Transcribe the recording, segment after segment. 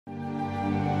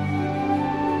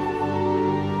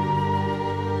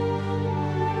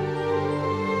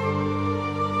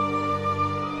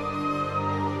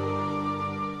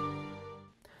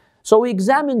So we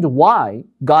examined why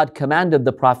God commanded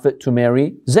the Prophet to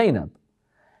marry Zaynab.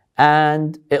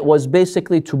 And it was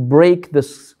basically to break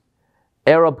this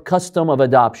Arab custom of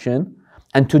adoption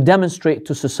and to demonstrate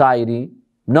to society,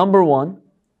 number one,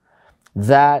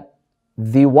 that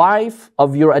the wife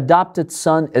of your adopted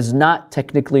son is not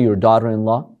technically your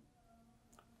daughter-in-law.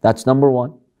 That's number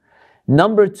one.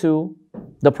 Number two,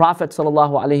 the Prophet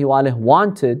ﷺ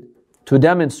wanted to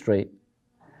demonstrate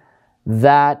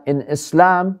that in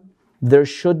Islam there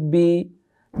should be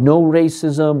no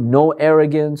racism, no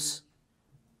arrogance.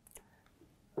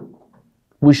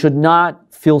 We should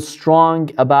not feel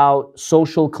strong about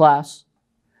social class.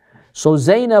 So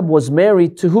Zaynab was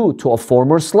married to who? To a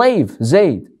former slave,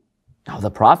 Zayd. Now the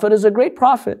Prophet is a great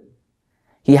prophet.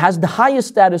 He has the highest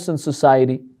status in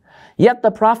society. Yet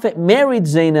the Prophet married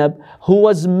Zaynab, who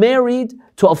was married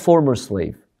to a former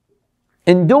slave.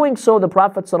 In doing so, the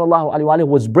Prophet ﷺ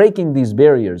was breaking these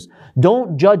barriers.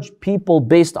 Don't judge people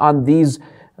based on these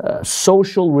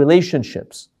social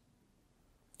relationships.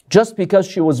 Just because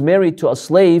she was married to a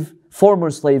slave, former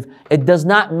slave, it does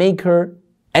not make her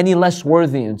any less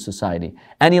worthy in society,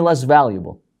 any less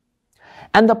valuable.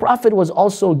 And the Prophet was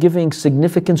also giving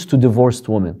significance to divorced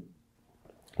women.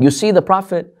 You see, the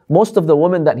Prophet, most of the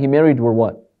women that he married were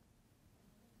what?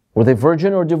 Were they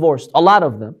virgin or divorced? A lot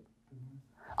of them.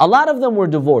 A lot of them were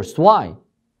divorced. Why?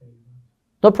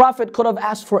 The Prophet could have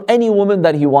asked for any woman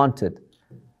that he wanted.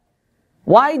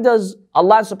 Why does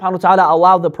Allah subhanahu wa ta'ala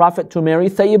allow the Prophet to marry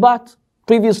thayyibat,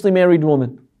 previously married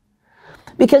women?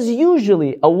 Because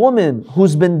usually a woman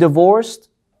who's been divorced,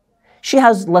 she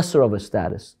has lesser of a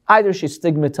status. Either she's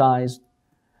stigmatized,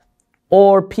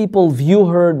 or people view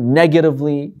her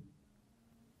negatively.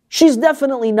 She's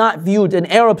definitely not viewed in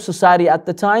Arab society at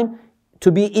the time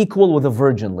to be equal with a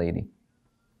virgin lady.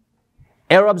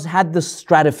 Arabs had this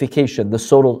stratification, the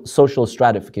social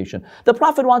stratification. The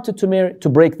Prophet wanted to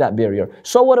break that barrier.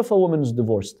 So what if a woman is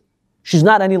divorced? She's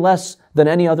not any less than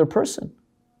any other person.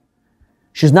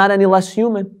 She's not any less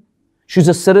human. She's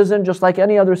a citizen just like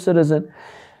any other citizen.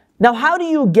 Now, how do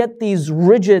you get these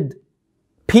rigid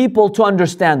people to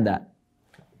understand that?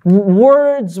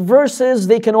 Words, verses,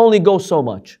 they can only go so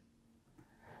much.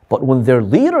 But when their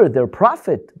leader, their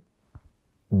prophet,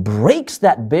 breaks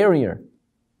that barrier,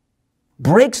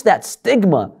 breaks that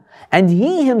stigma, and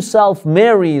he himself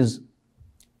marries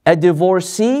a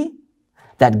divorcee,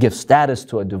 that gives status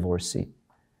to a divorcee.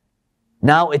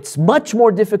 Now, it's much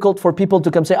more difficult for people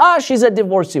to come say, she's a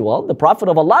divorcee. Well, the Prophet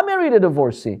of Allah married a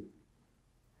divorcee.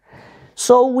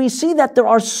 So we see that there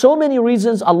are so many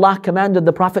reasons Allah commanded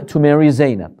the Prophet to marry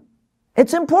Zaynab.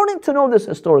 It's important to know this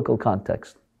historical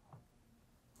context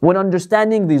when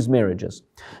understanding these marriages.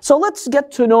 So let's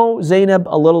get to know Zaynab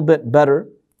a little bit better.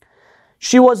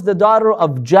 She was the daughter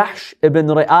of Jahsh ibn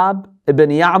Ri'ab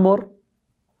ibn Ya'mur.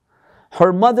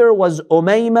 Her mother was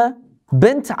Umayma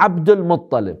Bint Abdul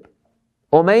Muttalib.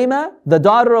 Umayma, the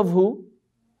daughter of who?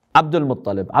 Abdul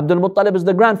Muttalib. Abdul Muttalib is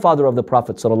the grandfather of the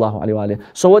Prophet ﷺ.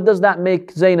 So what does that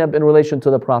make Zaynab in relation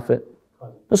to the Prophet?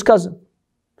 His cousin.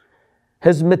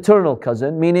 His maternal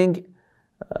cousin, meaning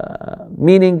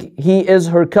he is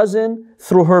her cousin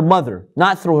through her mother,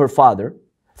 not through her father,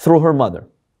 through her mother.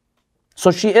 So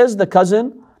she is the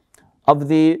cousin of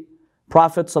the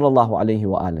Prophet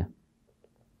ﷺ.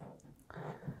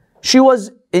 She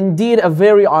was indeed a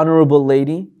very honorable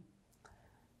lady.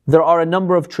 There are a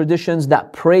number of traditions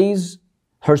that praise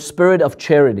her spirit of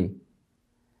charity.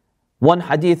 One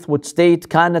hadith would state,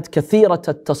 كانت كثيرة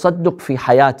التصدق في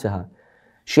حياتها.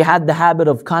 She had the habit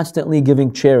of constantly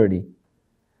giving charity.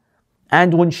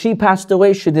 And when she passed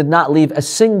away, she did not leave a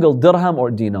single dirham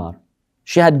or dinar.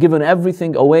 She had given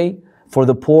everything away for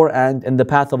the poor and in the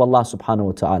path of Allah subhanahu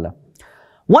wa ta'ala.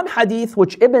 One hadith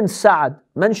which Ibn Sa'd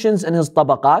mentions in his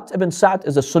Tabaqat, Ibn Sa'd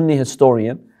is a Sunni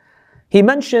historian. He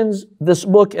mentions this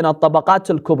book in At-Tabaqat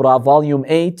al-Kubra, volume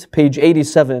 8, page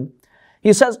 87.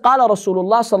 He says, قال رسول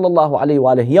الله صلى الله عليه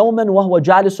وآله يوما وهو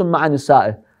جالس مع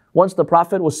نسائه. Once the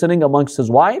Prophet was sitting amongst his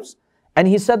wives, and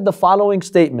he said the following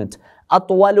statement,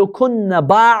 أطولكن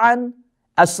باعا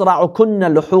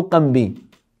أسرعكن لحوقا بي.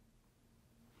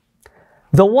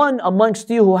 The one amongst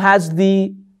you who has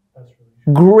the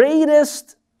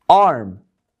greatest arm.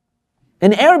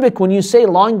 In Arabic, when you say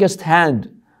longest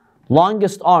hand,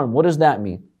 longest arm, what does that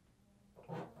mean?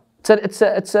 It's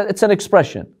an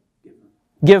expression.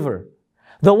 Giver.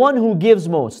 The one who gives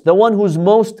most. The one who's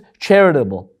most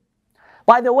charitable.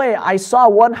 By the way, I saw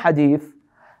one hadith.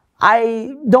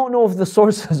 I don't know if the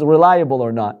source is reliable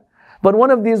or not. But one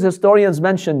of these historians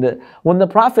mentioned it. When the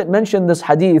Prophet mentioned this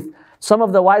hadith, some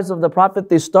of the wives of the Prophet,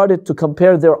 they started to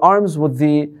compare their arms with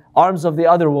the arms of the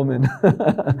other woman.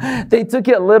 They took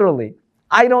it literally.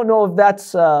 I don't know if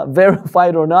that's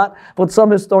verified or not, but some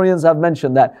historians have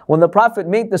mentioned that. When the Prophet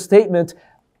made the statement,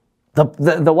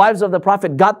 the wives of the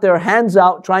Prophet got their hands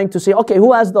out trying to say, okay,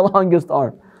 who has the longest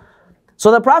arm?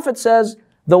 So the Prophet says,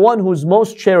 the one who's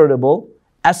most charitable,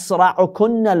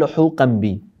 أَسْرَعُكُنَّ لُحُوقًا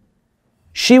بِي.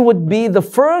 She would be the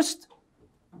first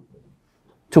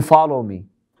to follow me,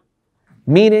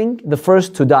 meaning the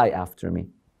first to die after me.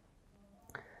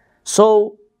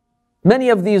 So many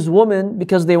of these women,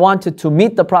 because they wanted to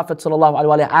meet the Prophet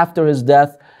ﷺ after his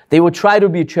death, they would try to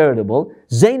be charitable.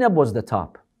 Zaynab was the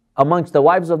top amongst the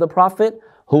wives of the Prophet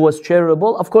who was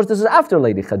charitable. Of course, this is after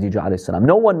Lady Khadija alayhi salam.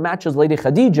 No one matches Lady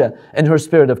Khadija in her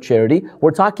spirit of charity.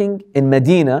 We're talking in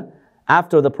Medina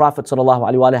after the Prophet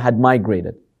ﷺ had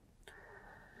migrated.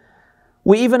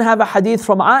 We even have a hadith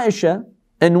from Ayesha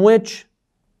in which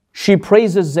she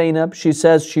praises Zaynab. She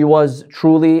says she was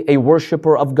truly a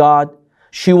worshipper of God.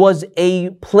 She was a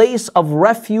place of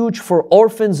refuge for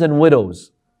orphans and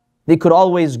widows. They could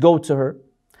always go to her.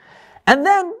 And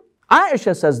then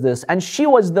Ayesha says this, and she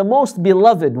was the most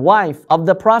beloved wife of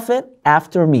the Prophet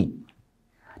after me.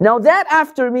 Now that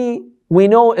after me, we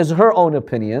know is her own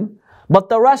opinion, but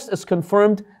the rest is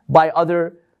confirmed by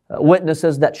other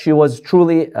witnesses that she was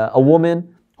truly a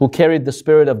woman who carried the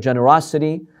spirit of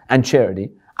generosity and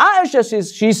charity. Ayesha,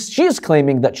 she's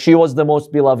claiming that she was the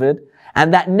most beloved,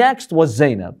 and that next was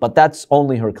Zaynab, but that's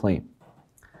only her claim.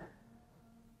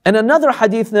 In another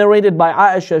hadith narrated by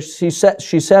Ayesha, she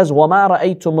says, وَمَا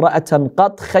رَأَيْتُ امْرَأَةً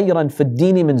قَطْ خَيْرًا فِي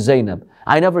الدِّينِ مِنْ زَيْنَبٍ.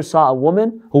 I never saw a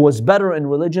woman who was better in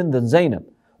religion than Zaynab.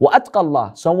 وَأَتْقَى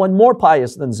اللَّهِ, someone more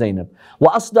pious than Zaynab.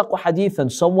 وَأَصْدَقُ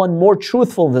حَدِيثًا, someone more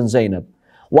truthful than Zaynab.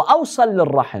 وَأَوْصَلْ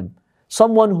لِلرَّحِمِ,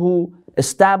 someone who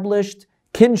established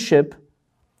kinship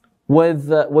with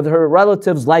her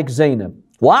relatives like Zaynab.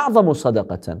 وَأَعْظَمُ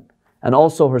صَدَقَةً, and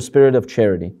also her spirit of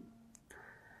charity.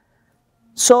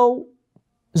 So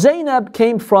Zaynab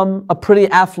came from a pretty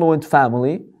affluent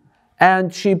family,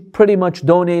 and she pretty much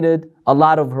donated a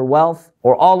lot of her wealth,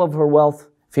 or all of her wealth,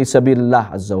 fi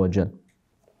sabilillah azza wa jal.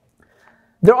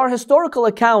 There are historical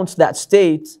accounts that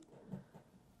state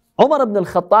Umar ibn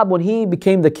al-Khattab, when he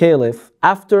became the caliph,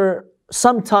 after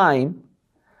some time,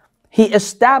 he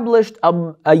established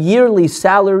a yearly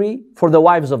salary for the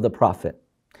wives of the Prophet.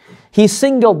 He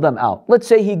singled them out. Let's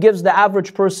say he gives the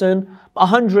average person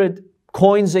 100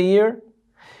 coins a year.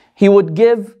 He would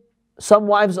give some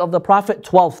wives of the Prophet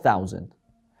 12,000.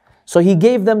 So he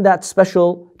gave them that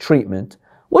special treatment,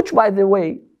 which, by the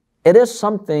way, it is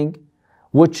something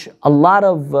which a lot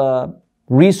of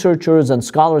researchers and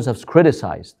scholars have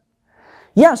criticized.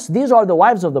 Yes, these are the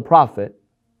wives of the Prophet,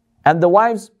 and the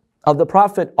wives of the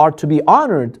Prophet are to be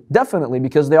honored, definitely,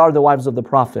 because they are the wives of the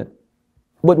Prophet.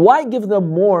 But why give them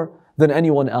more than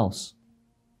anyone else?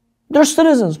 They're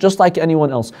citizens just like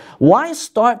anyone else. Why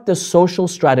start this social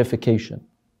stratification?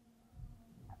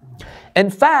 In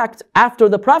fact, after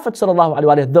the Prophet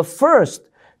ﷺ, the first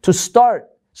to start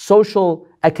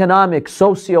socio-economic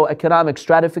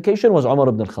stratification was Umar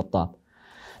ibn al-Khattab.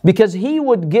 Because he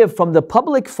would give from the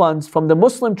public funds, from the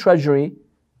Muslim treasury,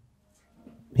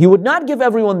 he would not give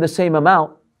everyone the same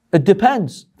amount. It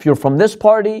depends. If you're from this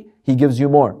party, he gives you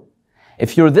more.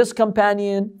 If you're this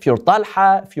companion, if you're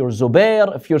Talha, if you're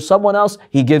Zubair, if you're someone else,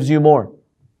 he gives you more.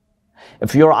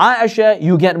 If you're Ayesha,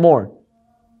 you get more.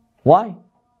 Why?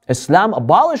 Islam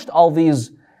abolished all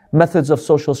these methods of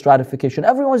social stratification.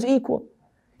 Everyone's equal.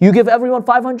 You give everyone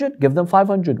 500, give them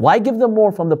 500. Why give them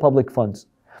more from the public funds?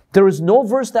 There is no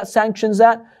verse that sanctions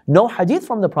that, no hadith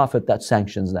from the Prophet that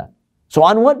sanctions that. So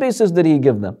on what basis did he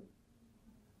give them?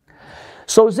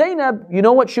 So Zaynab, you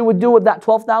know what she would do with that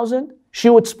 12,000? She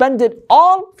would spend it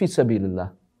all fi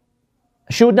sabilillah.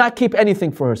 She would not keep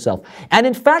anything for herself. And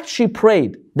in fact, she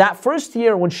prayed. That first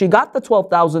year when she got the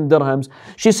 12,000 dirhams,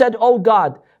 she said, oh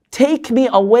God, take me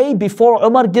away before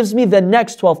Umar gives me the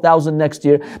next 12,000 next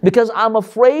year, because I'm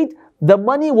afraid the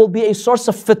money will be a source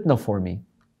of fitna for me.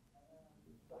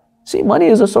 See, money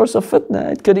is a source of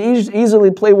fitna. It could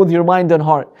easily play with your mind and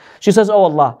heart. She says, oh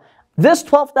Allah, this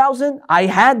 12,000, I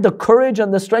had the courage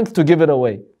and the strength to give it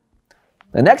away.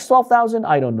 The next 12,000,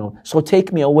 I don't know. So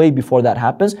take me away before that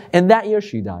happens. And that year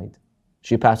she died.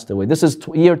 She passed away. This is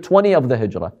year 20 of the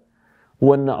Hijrah,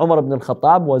 when Umar ibn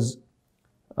al-Khattab was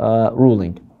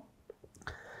ruling.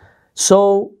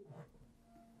 So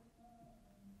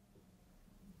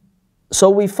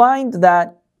we find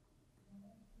that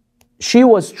she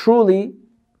was truly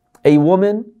a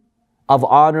woman of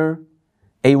honor,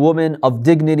 a woman of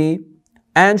dignity,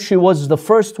 and she was the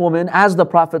first woman, as the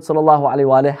Prophet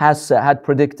ﷺ had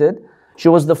predicted. She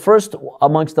was the first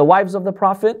amongst the wives of the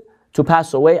Prophet to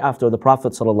pass away after the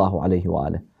Prophet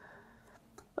ﷺ.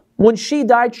 When she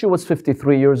died, she was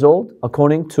 53 years old,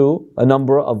 according to a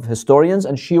number of historians,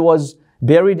 and she was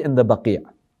buried in the Baqi'.